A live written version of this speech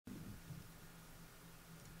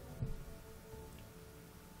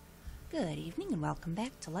Good evening and welcome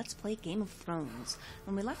back to Let's Play Game of Thrones.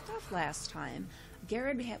 When we left off last time,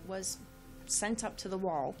 Garrett was sent up to the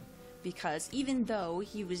wall because even though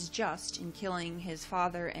he was just in killing his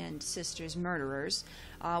father and sister's murderers,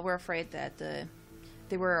 we're afraid that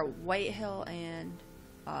they were Whitehill and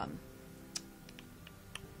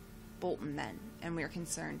Bolton men, and we are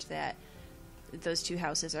concerned that those two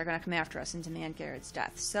houses are going to come after us and demand Garrett's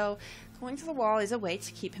death. So going to the wall is a way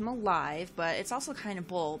to keep him alive, but it's also kind of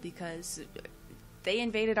bull because they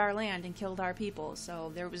invaded our land and killed our people, so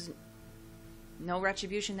there was no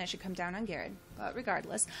retribution that should come down on Garrett. But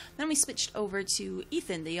regardless, then we switched over to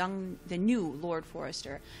Ethan, the new Lord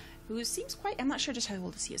Forrester, who seems quite, I'm not sure just how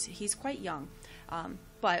old he is. He's quite young,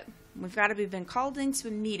 but we've been called into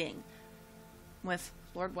a meeting with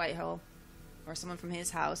Lord Whitehill, or someone from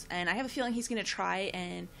his house, and I have a feeling he's going to try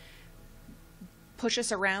and push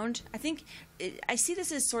us around. I see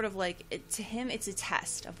this as sort of like, to him, it's a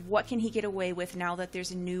test of what can he get away with now that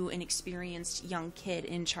there's a new and experienced young kid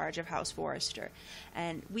in charge of House Forrester.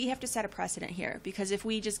 And we have to set a precedent here, because if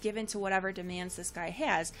we just give in to whatever demands this guy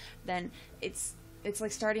has, then it's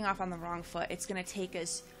like starting off on the wrong foot. It's going to take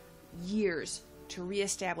us years to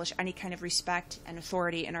reestablish any kind of respect and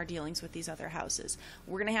authority in our dealings with these other houses.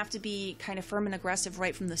 We're going to have to be kind of firm and aggressive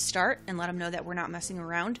right from the start and let them know that we're not messing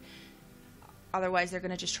around. Otherwise, they're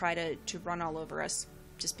going to just try to run all over us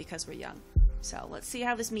just because we're young. So let's see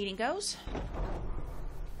how this meeting goes.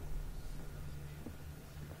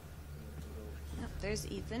 Yep, there's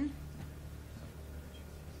Ethan.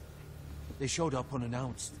 They showed up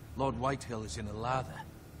unannounced. Lord Whitehill is in a lather.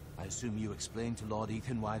 I assume you explained to Lord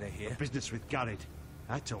Ethan why they're here? Business with Garrett.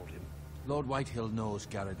 I told him. Lord Whitehill knows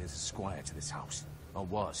Garrett is a squire to this house. Or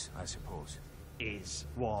was, I suppose.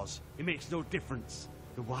 Was. It makes no difference.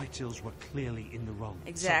 The Whitehills were clearly in the wrong.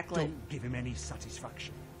 Exactly. So don't give him any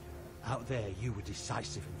satisfaction. Out there, you were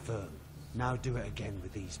decisive and firm. Now do it again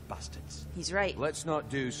with these bastards. He's right. Let's not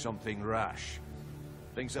do something rash.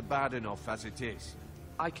 Things are bad enough as it is.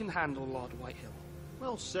 I can handle Lord Whitehill.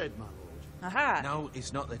 Well said, my lord. Aha! Now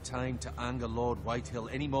is not the time to anger Lord Whitehill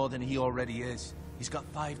any more than he already is. He's got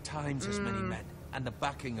 5 times as many men, and the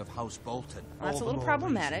backing of House Bolton. Well, that's a All the little more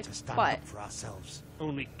problematic, reason to stand but up for ourselves.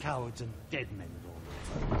 Only cowards and dead men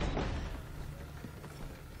roll over.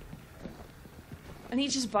 and he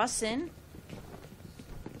just busts in.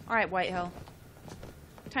 Alright, Whitehill.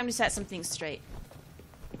 Time to set some things straight.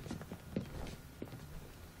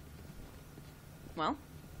 Well?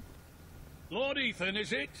 Lord Ethan,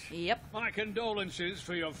 is it? Yep. My condolences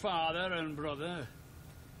for your father and brother.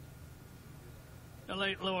 The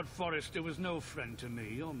late Lord Forrester was no friend to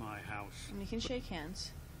me or my house. We can shake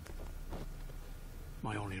hands.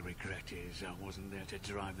 My only regret is I wasn't there to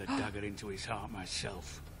drive the dagger into his heart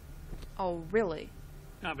myself. Oh, really?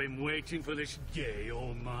 I've been waiting for this day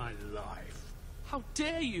all my life. How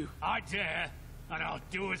dare you? I dare, and I'll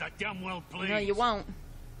do as I damn well please. No, you won't.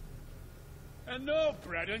 And no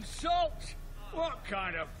bread and salt! What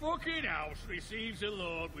kind of fucking house receives a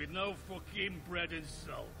lord with no fucking bread and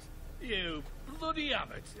salt? You bloody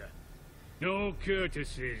amateur. No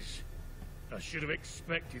courtesies. I should have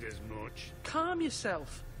expected as much. Calm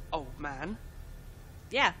yourself, old man.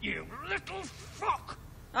 Yeah. You little fuck!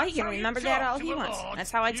 Oh, he can remember that all he wants.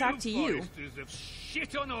 That's how I talk to you. Foresters have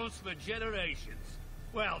shit on us for generations.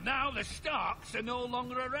 Well, now the Starks are no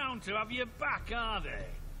longer around to have your back, are they?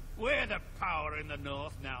 We're the power in the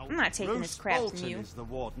north now. I'm not taking this crap Bolton from you. is the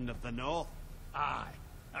warden of the north. Aye.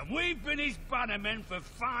 And we've been his bannermen for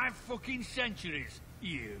 5 fucking centuries.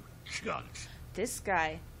 You cunt. This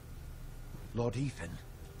guy. Lord Ethan,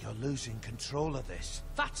 you're losing control of this.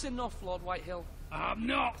 That's enough, Lord Whitehill. I'm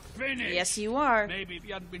not finished. Yes, you are. Maybe if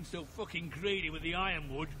you hadn't been so fucking greedy with the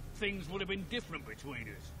ironwood, things would have been different between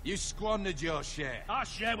us. You squandered your share. Our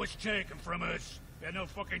share was taken from us. We had no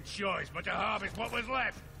fucking choice but to harvest what was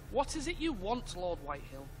left. What is it you want, Lord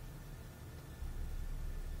Whitehill?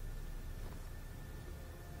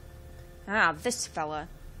 Ah, this fella.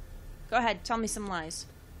 Go ahead, tell me some lies.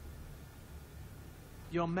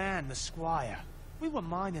 Your man, the squire. We were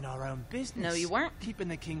minding our own business. No, you weren't. Keeping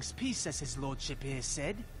the king's peace, as his lordship here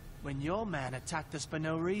said, when your man attacked us for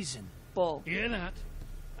no reason. Bull. Hear that?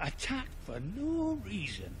 Attacked for no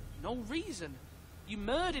reason. No reason. You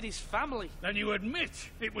murdered his family. Then you admit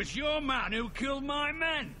it was your man who killed my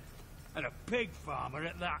men. And a pig farmer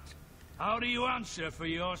at that. How do you answer for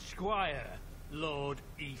your squire, Lord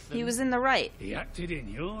Ethan? He was in the right. He acted in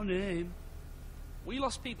your name. We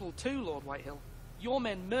lost people too, Lord Whitehill. Your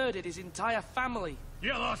men murdered his entire family.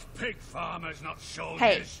 You lost pig farmers, not soldiers.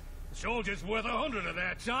 Hey. Soldiers worth 100 of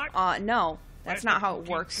their type. No. That's Where's not the how it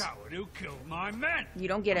fucking works. Coward who killed my men? You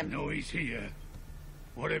don't get him. I know he's here.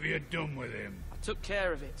 What have you done with him? I took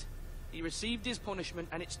care of it. He received his punishment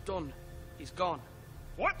and it's done. He's gone.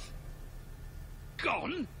 What?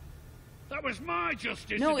 Gone? That was my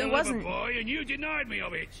justice No, to it deliver, wasn't. boy, and you denied me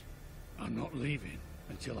of it. I'm not leaving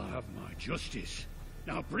until I have my justice.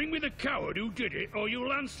 Now bring me the coward who did it, or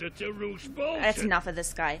you'll answer to Roose Bolton. That's enough of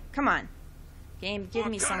this guy. Come on. Game, give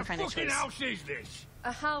me some kind of What fucking choice. house is this?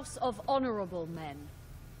 A house of honorable men.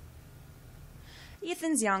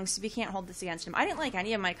 Ethan's young, so we can't hold this against him. I didn't like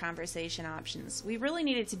any of my conversation options. We really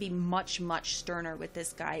needed to be much, much sterner with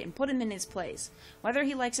this guy and put him in his place. Whether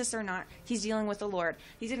he likes us or not, he's dealing with the Lord.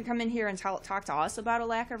 He's going to come in here and talk to us about a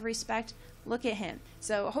lack of respect. Look at him.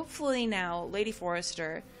 So hopefully now Lady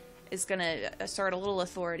Forrester is going to assert a little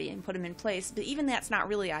authority and put him in place. But even that's not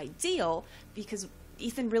really ideal because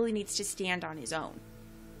Ethan really needs to stand on his own.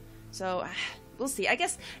 So we'll see. I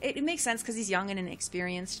guess it makes sense because he's young and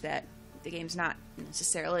inexperienced that the game's not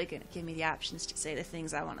necessarily going to give me the options to say the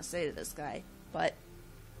things I want to say to this guy. But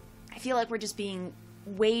I feel like we're just being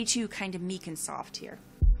way too kind of meek and soft here.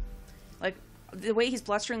 Like, the way he's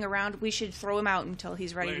blustering around, we should throw him out until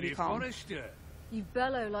he's ready to be calm. Lady Forrester. You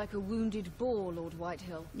bellow like a wounded boar, Lord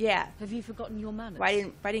Whitehill. Yeah. Have you forgotten your manners?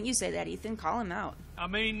 Why didn't you say that, Ethan? Call him out. I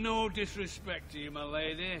mean no disrespect to you, my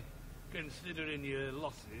lady, considering your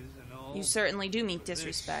losses and all. You certainly do mean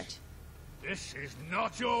disrespect. This is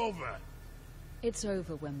not over. It's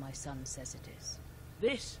over when my son says it is.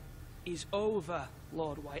 This is over,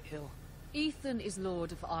 Lord Whitehill. Ethan is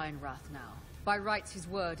Lord of Ironrath now. By rights, his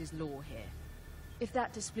word is law here. If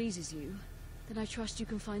that displeases you, then I trust you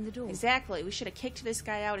can find the door. Exactly. We should have kicked this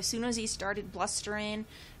guy out as soon as he started blustering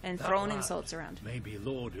and throwing insults around. May be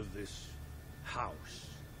lord of this house.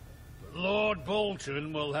 But Lord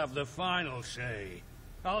Bolton will have the final say.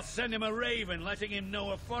 I'll send him a raven letting him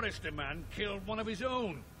know a Forrester man killed one of his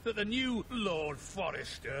own. That the new Lord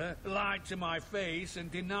Forrester lied to my face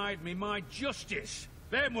and denied me my justice.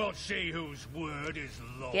 Then we'll see whose word is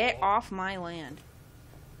law. Get off my land.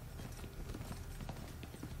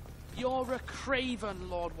 You're a craven,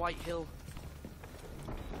 Lord Whitehill.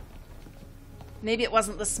 Maybe it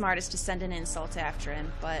wasn't the smartest to send an insult after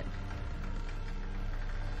him, but...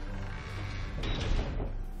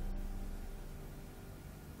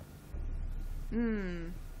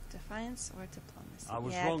 Defiance or diplomacy? I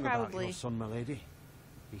was yeah, wrong probably. about your son, my lady.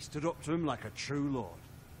 He stood up to him like a true lord.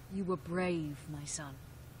 You were brave, my son.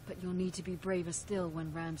 But you'll need to be braver still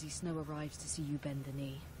when Ramsay Snow arrives to see you bend the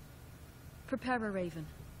knee. Prepare a raven.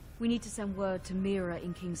 We need to send word to Mira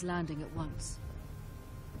in King's Landing at once.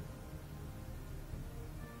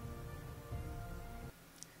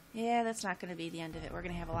 Yeah, that's not going to be the end of it. We're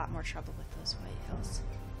going to have a lot more trouble with those Whitehills.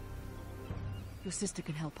 Your sister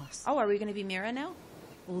can help us. Oh, are we going to be Mira now?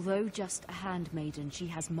 Although just a handmaiden, she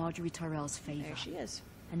has Margaery Tyrell's favor. There she is.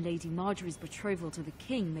 And Lady Margaery's betrothal to the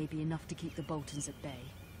king may be enough to keep the Boltons at bay.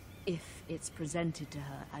 If it's presented to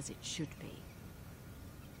her as it should be.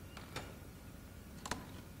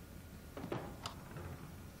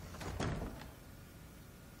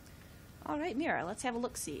 All right, Mira, let's have a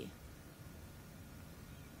look-see.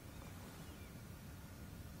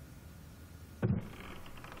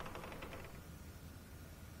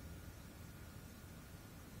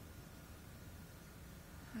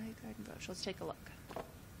 Hi, Garden Bush. Let's take a look.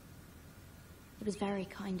 It was very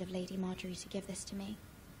kind of Lady Margaery to give this to me.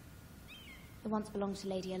 It once belonged to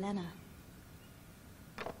Lady Olenna.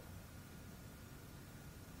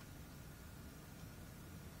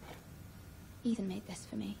 Ethan made this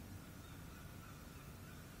for me.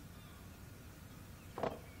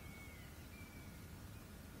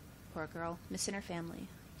 Poor girl, missing her family.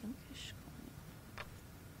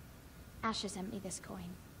 Asher sent me this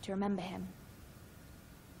coin to remember him.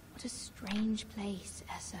 What a strange place,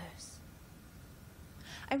 Essos.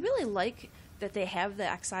 I really like that they have the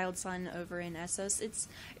exiled son over in Essos. It's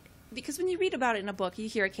because when you read about it in a book, you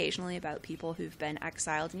hear occasionally about people who've been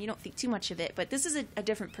exiled, and you don't think too much of it. But this is a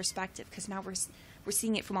different perspective because now we're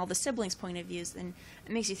seeing it from all the siblings' point of views, and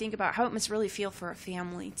it makes you think about how it must really feel for a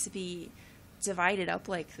family to be divided up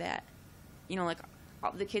like that. You know, like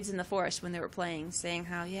all the kids in the forest when they were playing, saying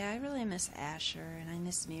how, yeah, I really miss Asher and I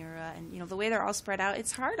miss Mira, and you know the way they're all spread out,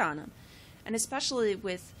 it's hard on them, and especially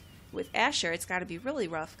with Asher, it's got to be really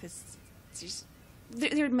rough because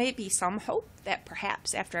there may be some hope that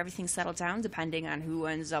perhaps after everything's settled down, depending on who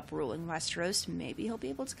ends up ruling Westeros, maybe he'll be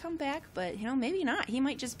able to come back, but you know, maybe not. He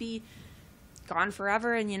might just be gone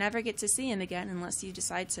forever and you never get to see him again unless you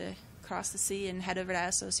decide to cross the sea and head over to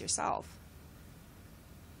Essos yourself.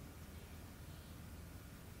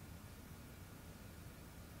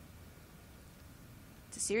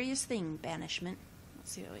 It's a serious thing, banishment.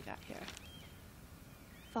 Let's see what we got here.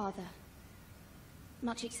 Father,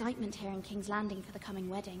 much excitement here in King's Landing for the coming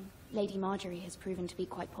wedding. Lady Margaery has proven to be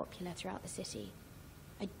quite popular throughout the city.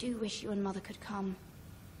 I do wish you and Mother could come,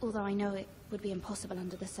 although I know it would be impossible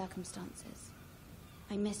under the circumstances.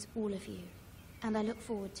 I miss all of you, and I look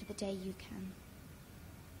forward to the day you can.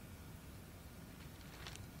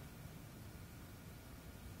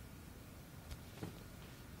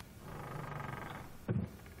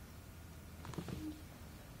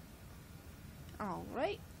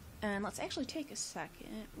 Alright, and let's actually take a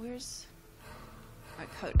second. Where's our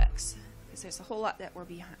codex? Because there's a whole lot that we're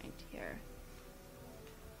behind here.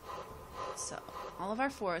 So, all of our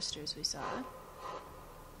Forresters we saw.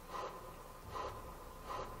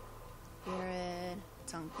 Jared,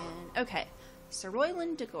 Duncan. Okay, Sir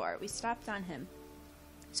Royland de Gore. We stopped on him.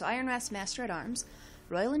 So, Ironrath's Master-at-Arms.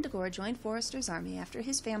 Royland de Gore joined Forrester's army after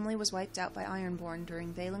his family was wiped out by Ironborn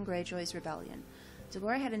during Vaelin Greyjoy's rebellion. De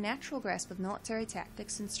Gore had a natural grasp of military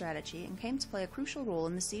tactics and strategy and came to play a crucial role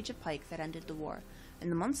in the siege of Pike that ended the war. In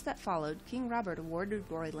the months that followed, King Robert awarded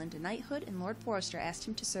Royland a knighthood, and Lord Forrester asked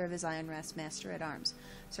him to serve as Ironrath's Master-at-Arms.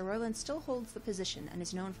 Sir Royland still holds the position and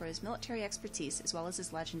is known for his military expertise as well as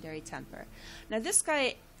his legendary temper. Now, this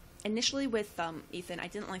guy, initially with Ethan, I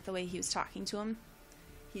didn't like the way he was talking to him.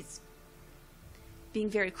 He's being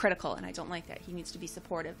very critical, and I don't like that. He needs to be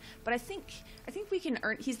supportive. But I think we can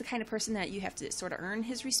earn... He's the kind of person that you have to sort of earn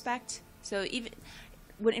his respect. So even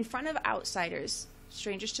when in front of outsiders,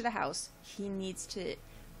 strangers to the house, he needs to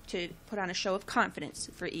put on a show of confidence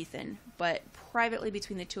for Ethan. But privately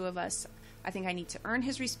between the two of us, I think I need to earn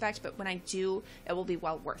his respect, but when I do, it will be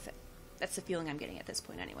well worth it. That's the feeling I'm getting at this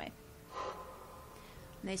point anyway.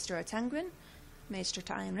 Maester Otengrin, Maester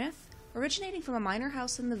to Ironrath. Originating from a minor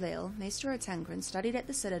house in the Vale, Maester Otengrin studied at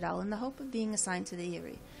the Citadel in the hope of being assigned to the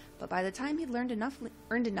Eyrie. But by the time he'd earned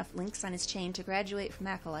enough links on his chain to graduate from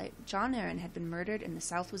Acolyte, Jon Arryn had been murdered and the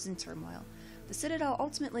South was in turmoil. The Citadel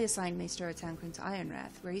ultimately assigned Maester Otengrin to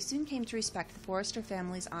Ironrath, where he soon came to respect the Forrester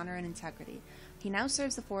family's honor and integrity. He now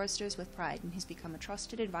serves the Forresters with pride and has become a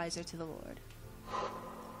trusted advisor to the Lord.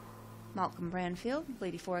 Malcolm Branfield,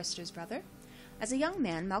 Lady Forrester's brother. As a young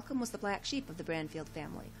man, Malcolm was the black sheep of the Branfield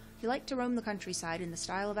family. He liked to roam the countryside in the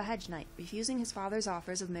style of a hedge knight, refusing his father's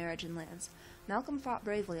offers of marriage and lands. Malcolm fought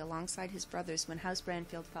bravely alongside his brothers when House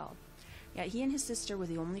Branfield fell. Yet he and his sister were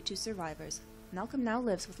the only two survivors. Malcolm now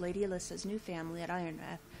lives with Lady Alyssa's new family at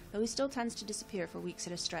Ironrath, though he still tends to disappear for weeks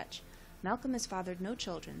at a stretch. Malcolm has fathered no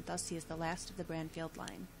children, thus he is the last of the Branfield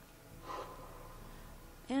line.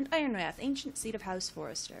 And Ironrath, ancient seat of House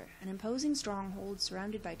Forrester. An imposing stronghold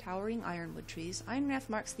surrounded by towering ironwood trees, Ironrath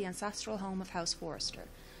marks the ancestral home of House Forrester.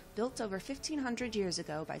 Built over 1,500 years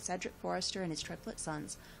ago by Cedric Forrester and his triplet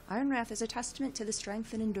sons, Ironrath is a testament to the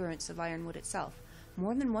strength and endurance of Ironwood itself.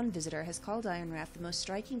 More than one visitor has called Ironrath the most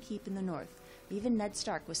striking keep in the north. Even Ned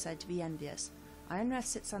Stark was said to be envious. Ironrath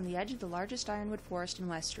sits on the edge of the largest ironwood forest in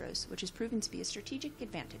Westeros, which has proven to be a strategic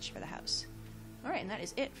advantage for the house. Alright, and that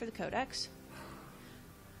is it for the Codex.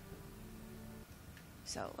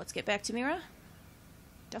 So, let's get back to Mira.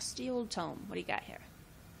 Dusty old tome. What do you got here?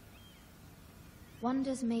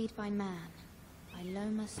 Wonders Made by Man, by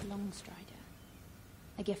Lomas Longstrider.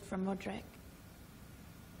 A gift from Roderick.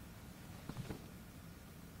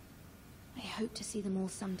 I hope to see them all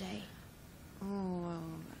someday. Oh,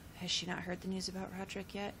 has she not heard the news about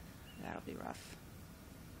Roderick yet? That'll be rough.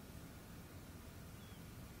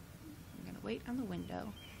 I'm gonna wait on the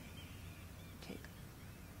window. Take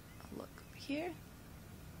a look here.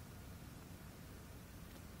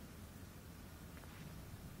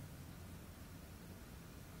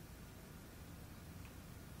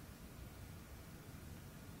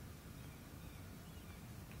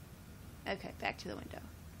 Okay, back to the window.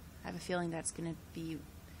 I have a feeling that's gonna be...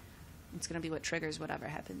 It's gonna be what triggers whatever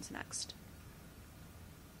happens next.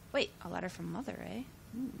 Wait, a letter from Mother, eh?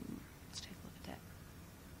 Let's take a look at that.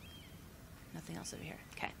 Nothing else over here.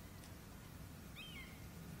 Okay.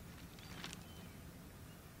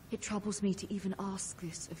 It troubles me to even ask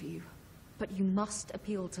this of you, but you must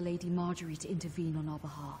appeal to Lady Margaery to intervene on our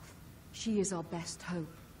behalf. She is our best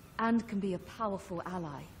hope, and can be a powerful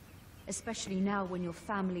ally. Especially now when your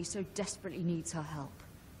family so desperately needs her help.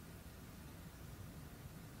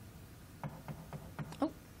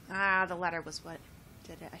 Oh, the letter was what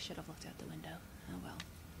did it. I should have looked out the window. Oh well.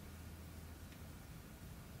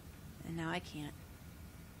 And now I can't.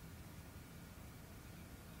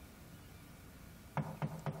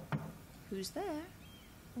 Who's there?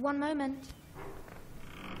 One moment.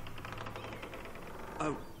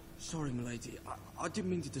 Oh, sorry, milady. I didn't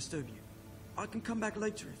mean to disturb you. I can come back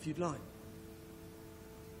later if you'd like.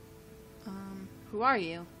 Who are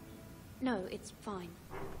you? No, it's fine.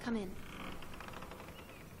 Come in.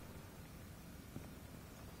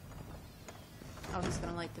 Oh, he's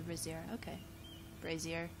gonna light the brazier. Okay.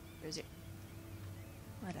 Brazier.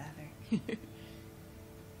 Whatever.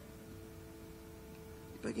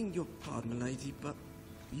 Begging your pardon, milady, but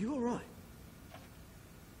you alright?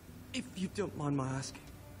 If you don't mind my asking,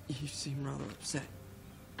 you seem rather upset.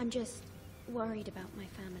 I'm just worried about my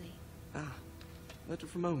family. Ah, letter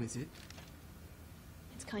from home, is it?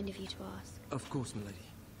 It's kind of you to ask. Of course, milady.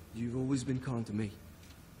 You've always been kind to me.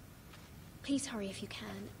 Please hurry if you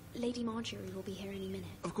can. Lady Margaery will be here any minute.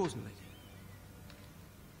 Of course, milady.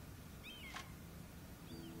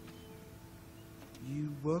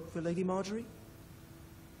 You work for Lady Margaery?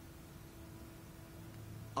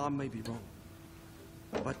 I may be wrong,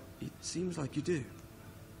 but it seems like you do.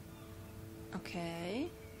 Okay.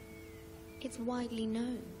 It's widely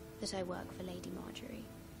known that I work for Lady Margaery.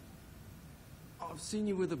 I've seen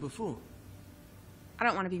you with her before. I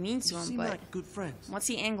don't want to be mean to You him, seem but like good friends. what's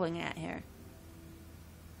he angling at here?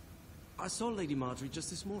 I saw Lady Margaery just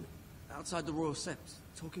this morning, outside the Royal Sept,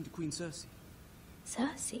 talking to Queen Cersei.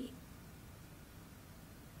 Cersei?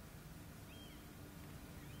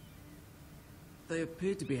 They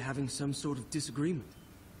appeared to be having some sort of disagreement.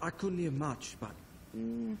 I couldn't hear much, but...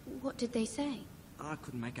 What did they say? I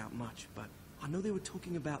couldn't make out much, but I know they were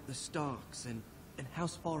talking about the Starks and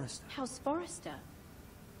House Forrester. House Forrester?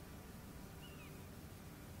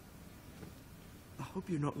 I hope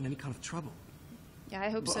you're not in any kind of trouble. Yeah, I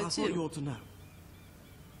hope But so I too. thought you ought to know.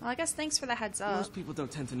 Well, I guess thanks for the heads up. Most people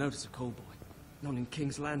don't tend to notice a call boy. Not in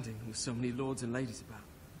King's Landing, with so many lords and ladies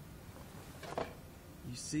about.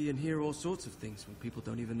 You see and hear all sorts of things when people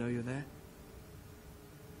don't even know you're there.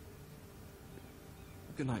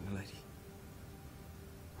 Good night, my lady.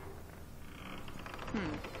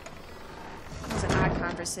 It was an odd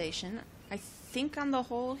conversation. I think on the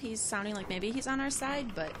whole he's sounding like maybe he's on our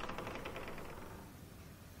side, but...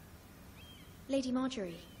 Lady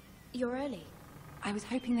Margaery, you're early. I was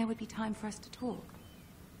hoping there would be time for us to talk.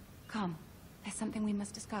 Come, there's something we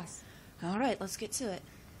must discuss. All right, let's get to it.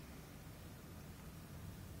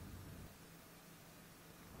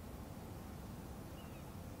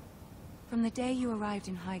 From the day you arrived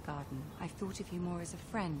in Highgarden, I've thought of you more as a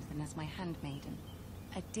friend than as my handmaiden.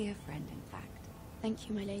 A dear friend, in fact. Thank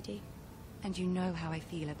you, my lady. And you know how I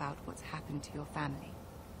feel about what's happened to your family.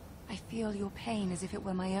 I feel your pain as if it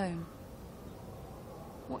were my own.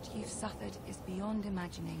 What you've suffered is beyond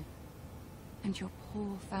imagining. And your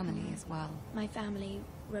poor family as well. My family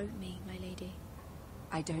wrote me, my lady.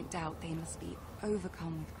 I don't doubt they must be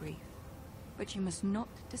overcome with grief. But you must not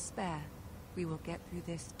despair. We will get through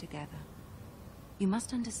this together. You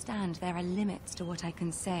must understand there are limits to what I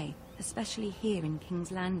can say, especially here in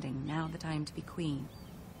King's Landing, now that I am to be queen.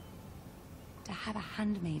 To have a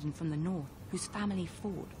handmaiden from the north whose family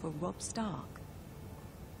fought for Robb Stark.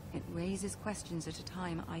 It raises questions at a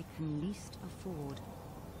time I can least afford.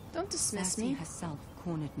 Don't dismiss Cersei me. herself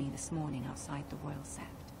cornered me this morning outside the Royal Sept.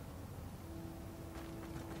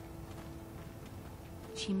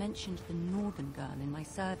 She mentioned the northern girl in my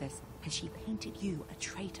service, and she painted you a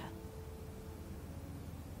traitor.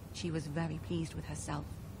 She was very pleased with herself.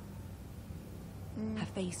 Her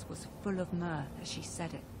face was full of mirth as she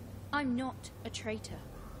said it. I'm not a traitor.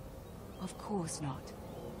 Of course not.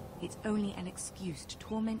 It's only an excuse to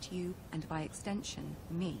torment you, and by extension,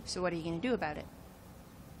 me. So what are you going to do about it?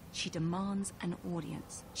 She demands an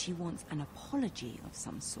audience. She wants an apology of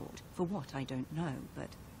some sort. For what, I don't know, but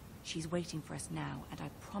she's waiting for us now, and I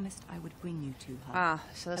promised I would bring you to her. Ah,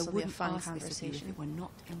 so this will be a fun I wouldn't ask this of you if conversation. it were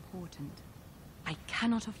not important. I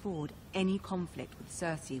cannot afford any conflict with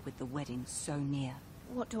Cersei with the wedding so near.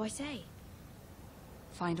 What do I say?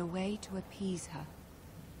 Find a way to appease her.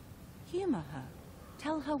 Humor her.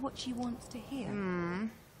 Tell her what she wants to hear.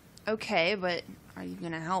 Okay, but are you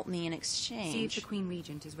going to help me in exchange? See if the Queen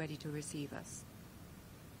Regent is ready to receive us.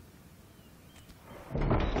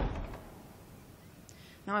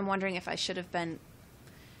 Now I'm wondering if I should have been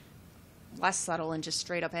less subtle and just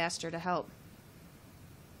straight up asked her to help.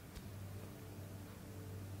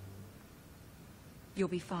 You'll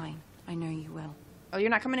be fine. I know you will. Oh, you're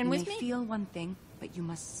not coming in You with may me? feel one thing, but you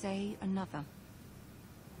must say another.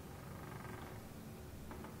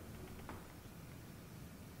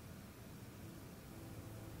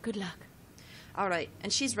 Good luck. All right,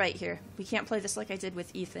 and she's right here. We can't play this like I did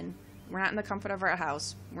with Ethan. We're not in the comfort of our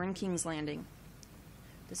house. We're in King's Landing.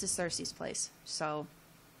 This is Cersei's place, so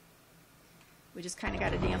we just kind of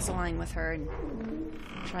got to dance along with her and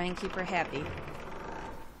try and keep her happy,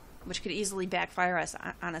 which could easily backfire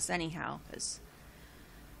on us anyhow, because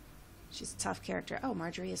she's a tough character. Oh,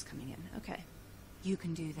 Margaery is coming in. Okay. You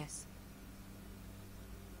can do this.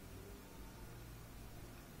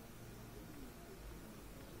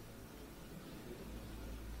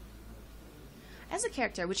 as a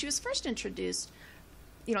character, when she was first introduced,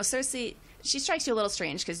 you know, Cersei, she strikes you a little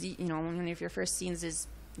strange because, you know, one of your first scenes is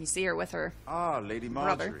you see her with her Lady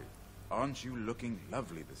brother. Margaery. Aren't you looking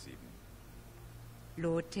lovely this evening?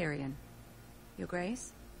 Lord Tyrion. Your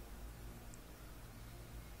Grace?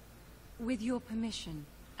 With your permission,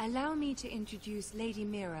 allow me to introduce Lady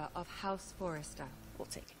Mira of House Forrester. We'll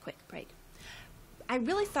take a quick break. I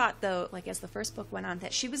really thought, though, like as the first book went on,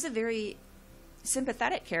 that she was a very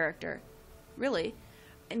sympathetic character. Really.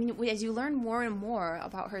 I mean, as you learn more and more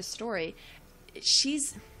about her story,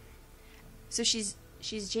 she's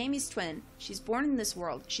Jaime's twin. She's born in this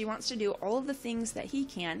world. She wants to do all of the things that he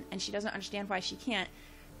can, and she doesn't understand why she can't,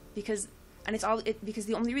 because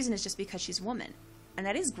the only reason is just because she's a woman. And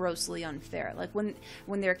that is grossly unfair. Like,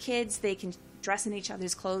 when they're kids, they can dress in each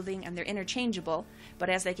other's clothing, and they're interchangeable. But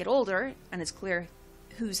as they get older, and it's clear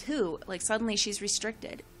who's who, like, suddenly she's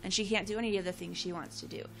restricted. And she can't do any of the things she wants to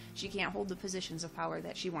do. She can't hold the positions of power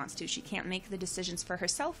that she wants to. She can't make the decisions for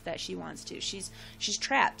herself that she wants to. She's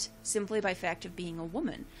trapped simply by fact of being a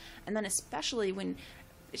woman. And then especially when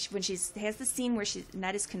she has the scene where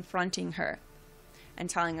Ned is confronting her and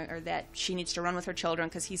telling her that she needs to run with her children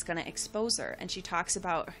because he's going to expose her. And she talks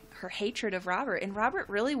about her hatred of Robert. And Robert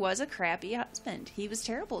really was a crappy husband. He was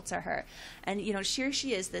terrible to her. And, you know, here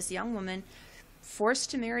she is, this young woman, forced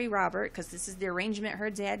to marry Robert because this is the arrangement her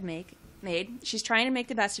dad made. She's trying to make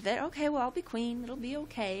the best of it. Okay, well, I'll be queen. It'll be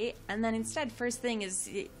okay. And then instead, first thing is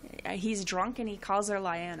he's drunk and he calls her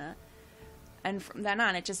Lyanna. And from then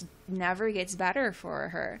on, it just never gets better for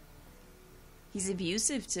her. He's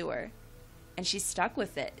abusive to her. And she's stuck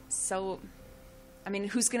with it. So, I mean,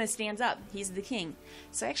 who's going to stand up? He's the king.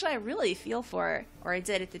 So actually, I really feel for her, or I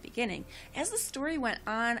did at the beginning. As the story went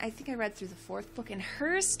on, I think I read through the 4th book, and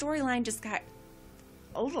her storyline just got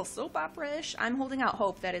a little soap opera-ish. I'm holding out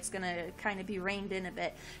hope that it's going to kind of be reined in a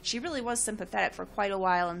bit. She really was sympathetic for quite a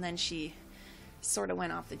while, and then she sort of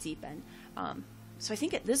went off the deep end. So I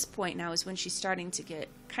think at this point now is when she's starting to get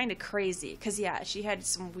kind of crazy. Because, yeah, she had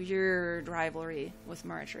some weird rivalry with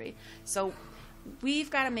Margaery. So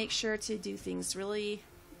we've got to make sure to do things really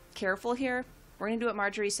careful here. We're going to do what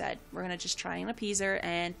Margaery said. We're going to just try and appease her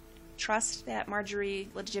and trust that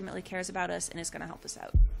Margaery legitimately cares about us and is going to help us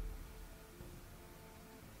out.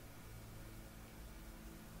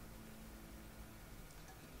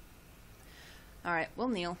 All right, we'll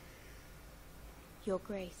kneel. Your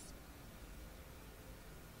Grace.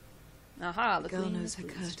 Aha, the girl knows her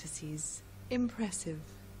courtesies. Impressive.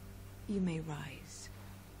 You may rise.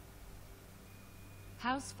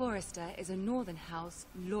 House Forrester is a northern house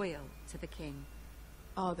loyal to the king.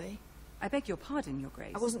 Are they? I beg your pardon, Your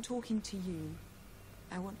Grace. I wasn't talking to you.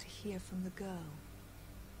 I want to hear from the girl.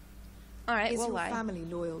 All right, is we'll your lie. family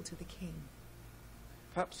loyal to the king?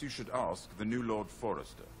 Perhaps you should ask the new Lord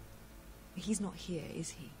Forrester. He's not here,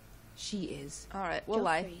 is he? She is. All right, we'll Joffrey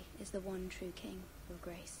lie. is the one true king, Your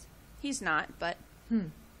Grace. He's not, but...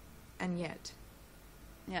 And yet...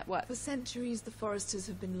 Yeah, what? For centuries, the Forresters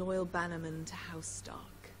have been loyal bannermen to House Stark.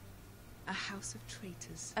 A house of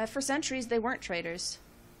traitors. For centuries, they weren't traitors.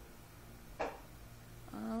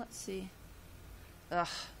 Let's see. Ugh.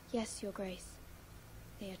 Yes, Your Grace.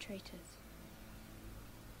 They are traitors.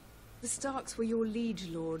 The Starks were your liege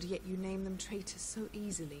lord, yet you name them traitors so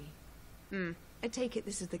easily. I take it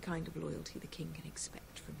this is the kind of loyalty the king can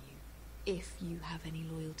expect from you. If you have any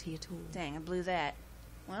loyalty at all. Dang, I blew that.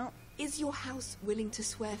 Well... Is your house willing to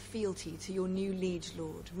swear fealty to your new liege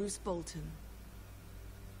lord, Roose Bolton?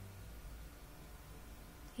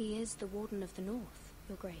 He is the Warden of the North,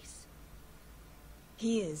 Your Grace.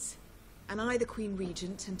 He is. And I the Queen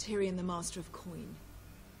Regent, and Tyrion the Master of Coin.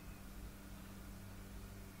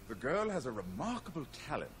 The girl has a remarkable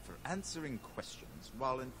talent for answering questions,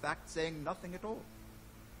 while in fact saying nothing at all.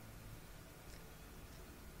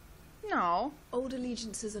 No. Old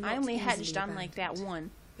allegiances are not I only easily hedged on like that abandoned.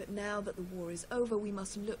 one. But now that the war is over, we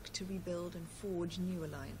must look to rebuild and forge new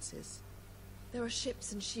alliances. There are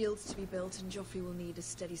ships and shields to be built, and Joffrey will need a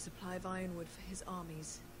steady supply of ironwood for his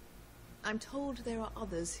armies. I'm told there are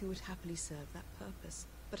others who would happily serve that purpose,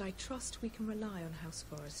 but I trust we can rely on House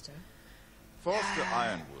Forrester. Forrester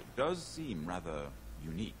Ironwood does seem rather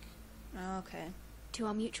unique. Okay. To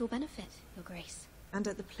our mutual benefit, Your Grace. And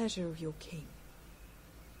at the pleasure of your king.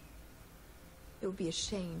 It would be a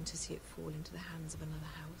shame to see it fall into the hands of another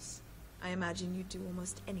house. I imagine you'd do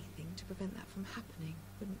almost anything to prevent that from happening,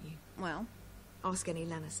 wouldn't you? Well... Ask any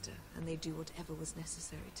Lannister, and they'd do whatever was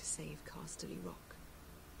necessary to save Casterly Rock.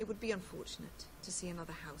 It would be unfortunate to see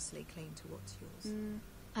another house lay claim to what's yours.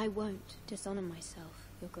 I won't dishonor myself,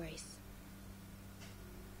 Your Grace.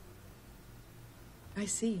 I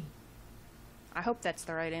see. I hope that's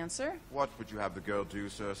the right answer. What would you have the girl do,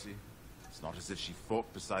 Cersei? It's not as if she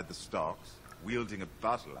fought beside the Starks, wielding a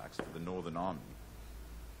battle axe for the Northern Army.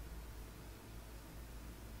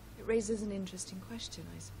 It raises an interesting question,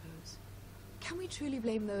 I suppose. Can we truly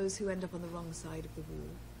blame those who end up on the wrong side of the war?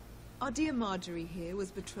 Our dear Margaery here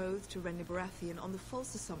was betrothed to Renly Baratheon on the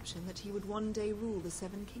false assumption that he would one day rule the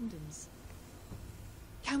Seven Kingdoms.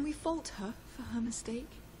 Can we fault her for her mistake?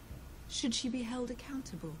 Should she be held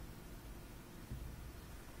accountable?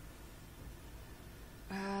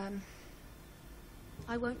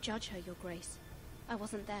 I won't judge her, Your Grace. I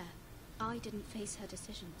wasn't there. I didn't face her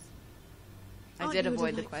decisions. I did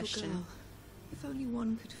avoid the question. Girl? If only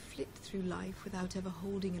one could flit through life without ever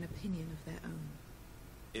holding an opinion of their own.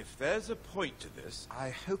 If there's a point to this, I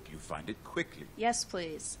hope you find it quickly. Yes,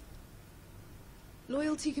 please.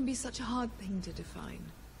 Loyalty can be such a hard thing to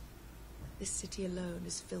define. This city alone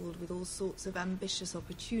is filled with all sorts of ambitious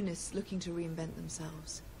opportunists looking to reinvent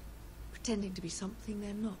themselves, pretending to be something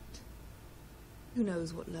they're not. Who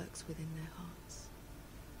knows what lurks within their hearts?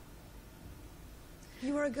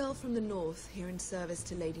 You are a girl from the north, here in service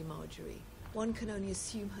to Lady Margaery. One can only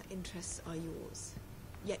assume her interests are yours.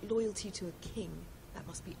 Yet loyalty to a king, that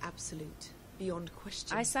must be absolute, beyond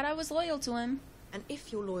question. I said I was loyal to him. And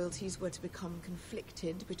if your loyalties were to become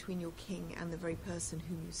conflicted between your king and the very person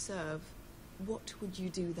whom you serve, what would you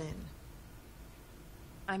do then?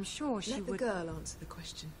 I'm sure she would... Let the girl answer the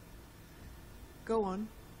question. Go on.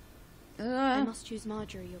 I must choose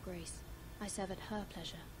Margaery, Your Grace. I serve at her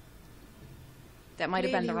pleasure. That might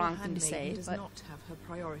have been the wrong thing to say, does not have her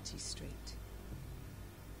priorities straight.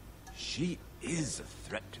 She is a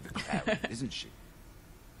threat to the crown, isn't she?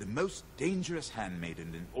 The most dangerous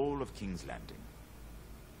handmaiden in all of King's Landing.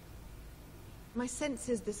 My sense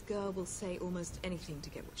is this girl will say almost anything to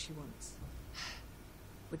get what she wants.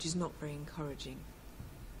 Which is not very encouraging.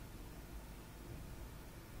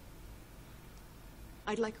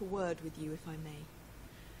 I'd like a word with you, if I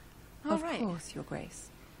may. All right. Of course, Your Grace.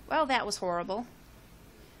 Well, that was horrible.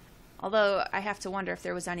 Although, I have to wonder if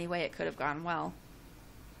there was any way it could have gone well.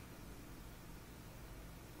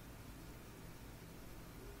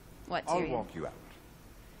 What, Tyrion? I'll walk you out.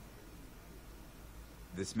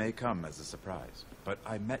 This may come as a surprise, but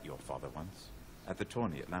I met your father once, at the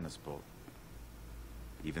tourney at Lannisport.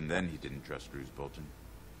 Even then he didn't trust Roose Bolton.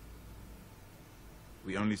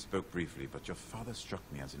 We only spoke briefly, but your father struck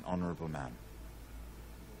me as an honorable man.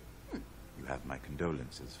 You have my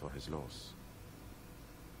condolences for his loss.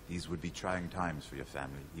 These would be trying times for your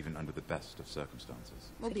family, even under the best of circumstances.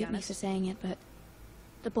 Forgive me for saying it, but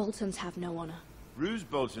the Boltons have no honor. Roose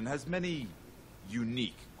Bolton has many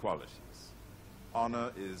unique qualities.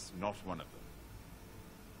 Honor is not one of them.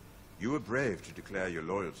 You were brave to declare your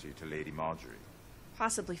loyalty to Lady Margaery.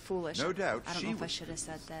 Possibly foolish. No doubt I don't know if I should have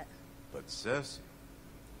said that. But Cersei,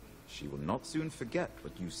 she will not soon forget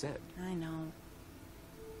what you said. I know.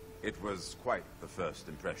 It was quite the first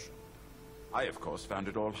impression. I, of course, found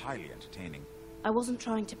it all highly entertaining. I wasn't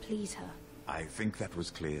trying to please her. I think that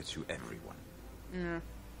was clear to everyone. Mm.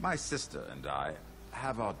 My sister and I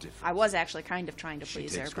have our differences. I was actually kind of trying to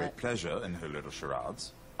please her, She takes great pleasure in her little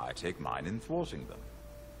charades. I take mine in thwarting them.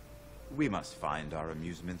 We must find our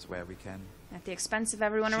amusements where we can. At the expense of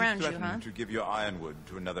everyone around you, huh? She threatened to give your ironwood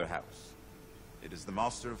to another house. It is the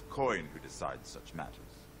Master of Coin who decides such matters.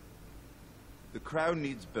 The Crown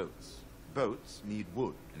needs boats. Boats need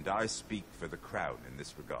wood, and I speak for the Crown in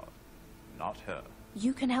this regard, not her.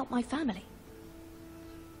 You can help my family.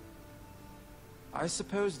 I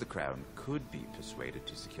suppose the Crown could be persuaded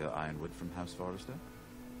to secure ironwood from House Forrester.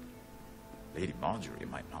 Lady Margaery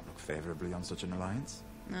might not look favorably on such an alliance.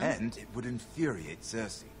 No. And it would infuriate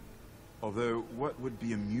Cersei. Although what would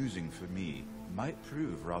be amusing for me might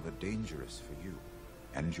prove rather dangerous for you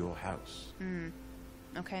and your house.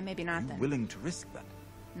 Okay, maybe not then. Are you willing to risk that?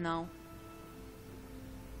 No.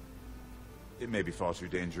 It may be far too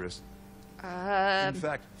dangerous. In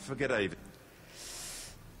fact, forget I even...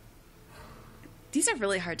 These are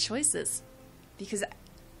really hard choices. Because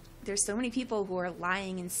there's so many people who are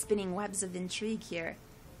lying and spinning webs of intrigue here.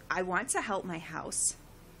 I want to help my house.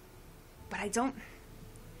 But I don't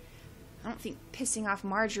think pissing off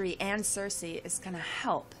Margaery and Cersei is going to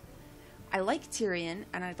help. I like Tyrion,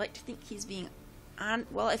 and I'd like to think he's being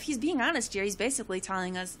well, if he's being honest here, he's basically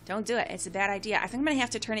telling us, don't do it. It's a bad idea. I think I'm going to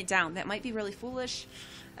have to turn it down. That might be really foolish.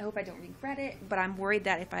 I hope I don't regret it, but I'm worried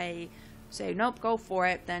that if I say, nope, go for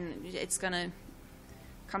it, then it's going to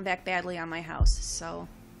come back badly on my house, so...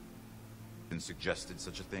 And suggested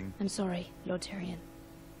such a thing? I'm sorry, Lord Tyrion,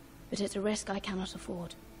 but it's a risk I cannot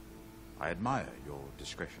afford. I admire your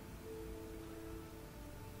discretion.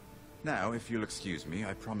 Now, if you'll excuse me,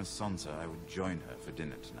 I promised Sansa I would join her for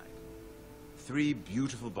dinner tonight. 3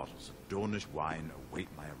 beautiful bottles of Dornish wine await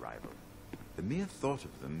my arrival. The mere thought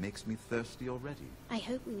of them makes me thirsty already. I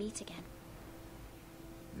hope we meet again.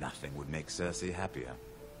 Nothing would make Cersei happier.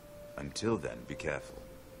 Until then, be careful.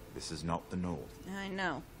 This is not the North. I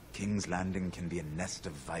know. King's Landing can be a nest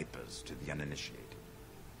of vipers to the uninitiated.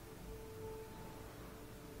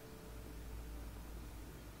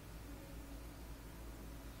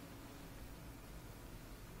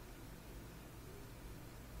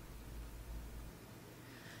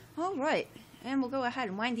 Alright, and we'll go ahead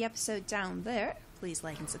and wind the episode down there. Please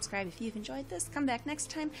like and subscribe if you've enjoyed this. Come back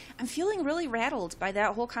next time. I'm feeling really rattled by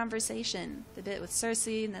that whole conversation. The bit with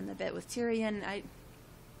Cersei and then the bit with Tyrion.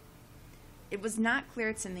 It was not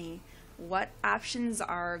clear to me what options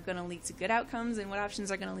are going to lead to good outcomes and what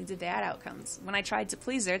options are going to lead to bad outcomes. When I tried to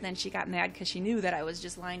please her, then she got mad because she knew that I was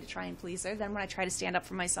just lying to try and please her. Then when I try to stand up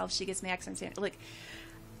for myself, she gets mad because I'm standing... Like,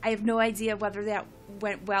 I have no idea whether that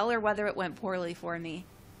went well or whether it went poorly for me.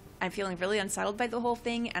 I'm feeling really unsettled by the whole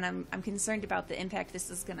thing, and I'm concerned about the impact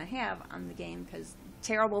this is going to have on the game, because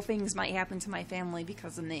terrible things might happen to my family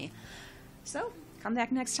because of me. So, come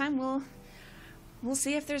back next time. We'll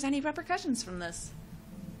see if there's any repercussions from this.